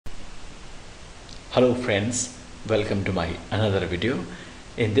Hello friends, welcome to my another video.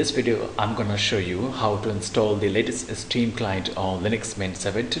 In this video I'm gonna show you how to install the latest Steam client on Linux Mint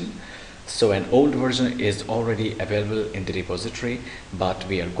 17. So an old version is already available in the repository, but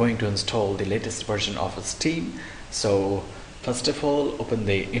we are going to install the latest version of Steam. So first of all, open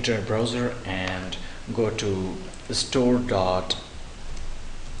the internet browser and go to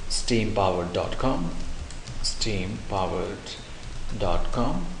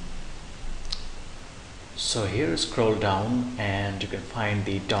store.steampowered.com. So here scroll down and you can find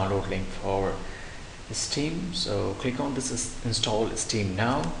the download link for Steam. So click on this install Steam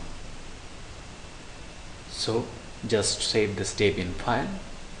now. So just save this Debian file,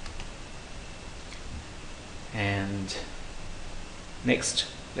 and next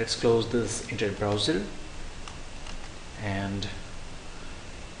let's close this internet browser and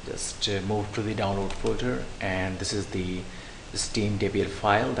just move to the download folder, and this is the Steam Debian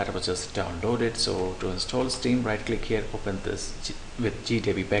file that was just downloaded. So to install Steam, right click here, open this with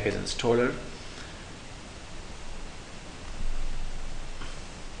GDB package installer.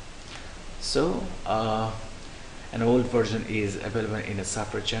 So an old version is available in a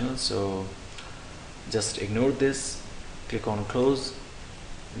separate channel, so just ignore this, click on close.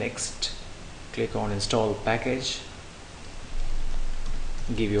 Next click on install package,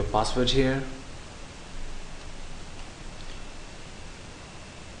 give your password here.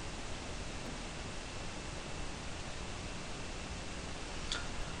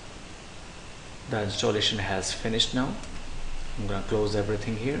 The installation has finished now. I'm gonna close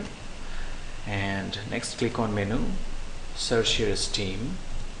everything here, and next click on menu, search here Steam.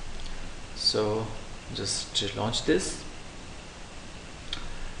 So just launch this,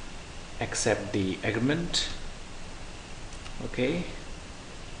 accept the agreement. Okay,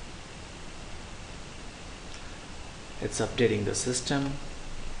 it's updating the system,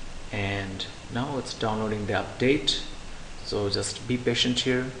 and now it's downloading the update, so just be patient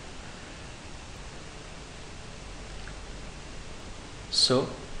here. So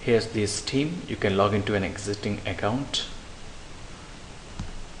here's the Steam. You can log into an existing account.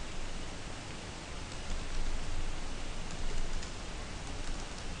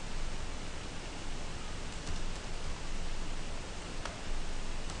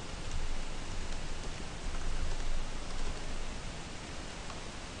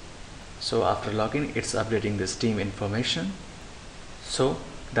 So after login, it's updating the Steam information. So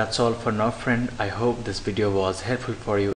that's all for now, friend. I hope this video was helpful for you.